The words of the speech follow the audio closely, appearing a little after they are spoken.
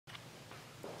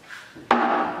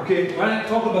Okay, when I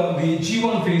talked about the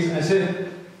G1 phase, I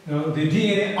said the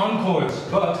DNA uncoils,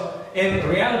 but in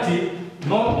reality,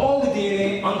 not all the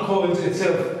DNA uncoils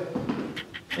itself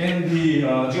in the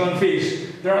G1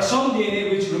 phase. There are some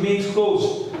DNA which remains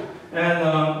closed,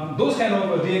 and those kind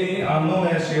of DNA are known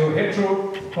as your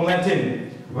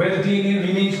heterochromatin, where the DNA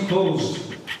remains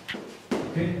closed.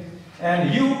 Okay,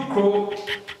 and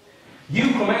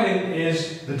euchromatin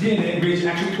is the DNA which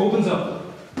actually opens up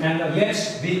and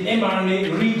lets the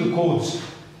mRNA read the codes.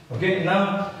 Okay,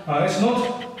 now it's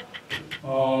not.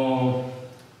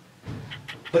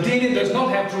 The DNA does not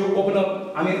have to open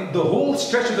up. I mean, the whole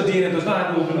stretch of the DNA does not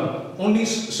have to open up. Only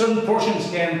certain portions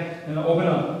can open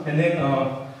up, and then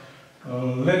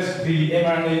let the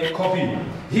mRNA copy.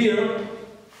 Here,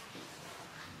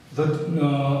 the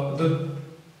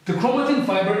chromatin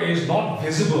fiber is not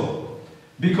visible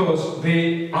because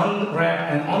they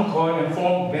unwrap and uncoil and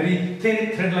form very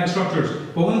thin thread-like structures.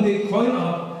 But when they coil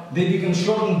up, they become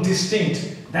short and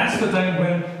distinct. That's the time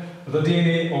when the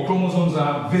DNA or chromosomes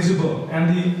are visible, and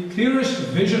the clearest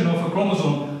vision of a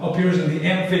chromosome appears in the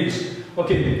M phase.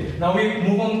 Okay, now we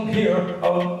move on here.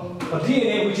 A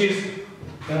DNA which is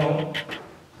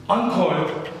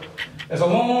uncoiled as a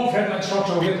long thread-like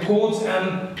structure with codes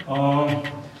and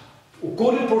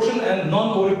coded portion and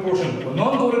non-coded portion. A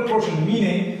non-coded portion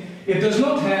meaning it does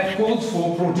not have codes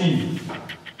for protein.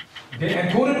 Okay,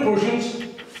 and coded portions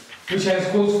which has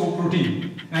codes for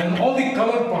protein, and all the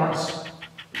colored parts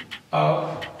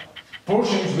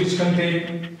portions which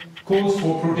contain codes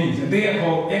for proteins, and they are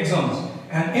called exons.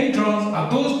 And introns are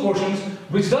those portions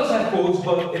which does have codes,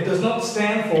 but it does not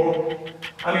stand for,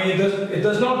 it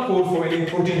does not code for any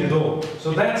protein at all.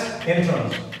 So that's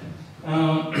introns.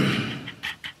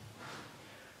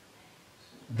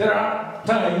 There are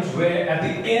times where at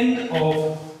the end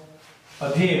of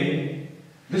a DNA,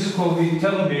 this is called the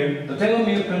telomere. The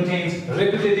telomere contains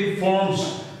repetitive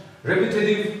forms,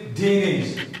 repetitive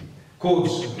DNAs.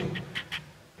 Codes,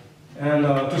 and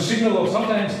to signal,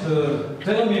 sometimes the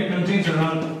telomere contains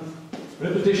around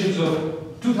repetitions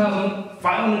of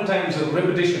 2,500 times of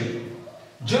repetition.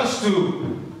 Just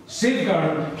to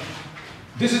safeguard,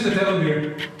 this is the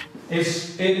telomere.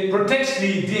 It protects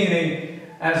the DNA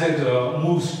as it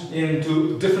moves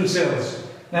into different cells,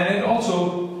 and it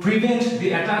also prevents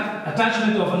the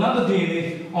attachment of another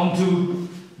DNA onto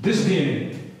this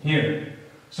DNA here.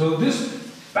 So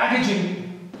this packaging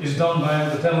is done by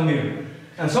the telomere,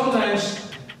 and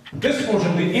sometimes this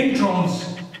portion, the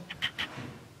introns,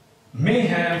 may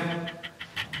have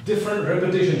different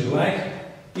repetitions like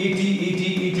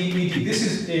 80. This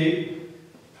is a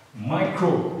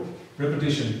micro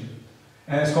repetition,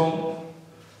 and it's called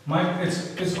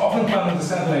it's often found in the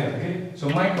satellite. Okay, so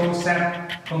micro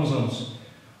sat chromosomes.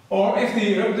 Or if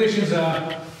the repetitions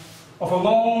are of a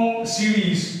long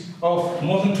series of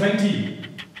more than 20.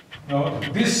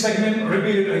 This segment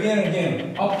repeated again and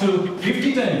again, up to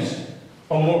 50 times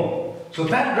or more. So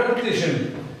that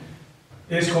repetition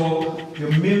is called the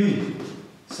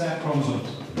milli-sat chromosomes.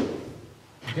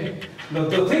 Okay? Now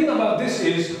the thing about this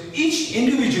is each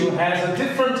individual has a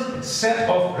different set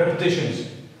of repetitions.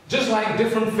 Just like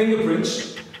different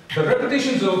fingerprints, the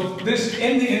repetitions of this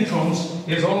in the introns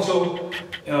is also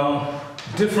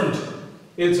different.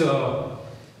 It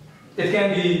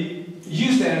can be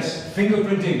used as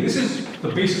fingerprinting. This is the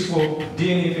basis for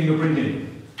DNA fingerprinting.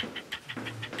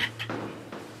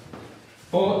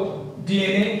 Or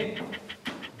DNA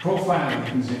profiling, you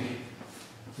can say.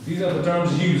 These are the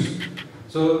terms used.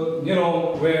 So,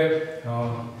 where,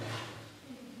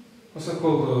 what's it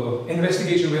called,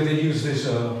 investigation, where they use this,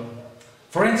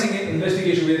 forensic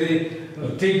investigation, where they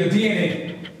take the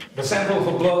DNA, the sample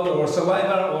of blood or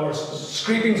saliva or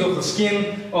scrapings of the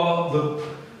skin or the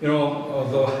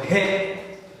hair,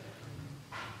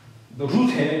 the root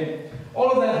hair,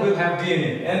 all of that will have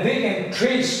DNA, and they can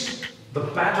trace the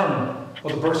pattern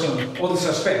of the person or the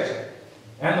suspect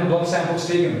and the blood samples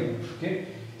taken, okay?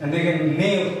 And they can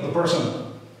nail the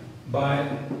person by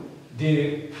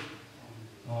DNA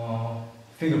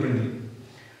fingerprinting.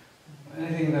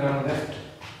 Anything that are left?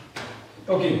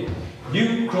 Okay,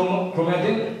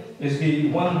 euchromatin is the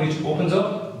one which opens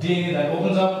up, DNA that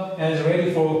opens up and is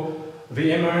ready for the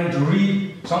mRNA to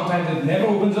read. Sometimes it never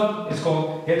opens up. It's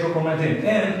called heterochromatin.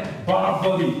 And bar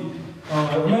body.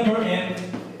 Remember, in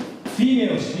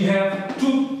females, you have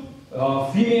two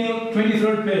female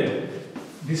 23rd pair.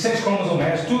 The sex chromosome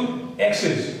has two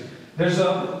X's. There's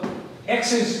a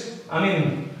X's.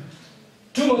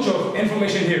 Too much of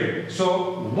information here.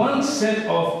 So one set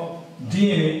of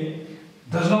DNA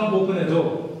does not open at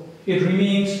all. It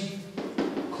remains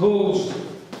closed.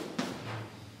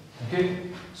 Okay.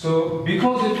 So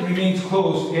because it remains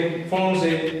closed, it forms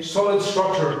a solid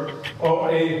structure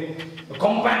or a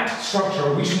compact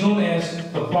structure which is known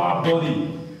as the bark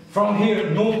body. From here,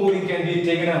 no coding can be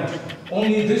taken out.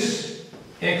 Only this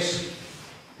X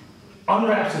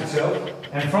unwraps itself,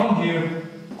 and from here,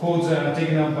 codes are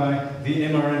taken up by the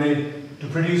mRNA to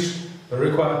produce the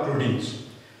required proteins.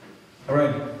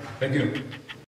 Alright, thank you.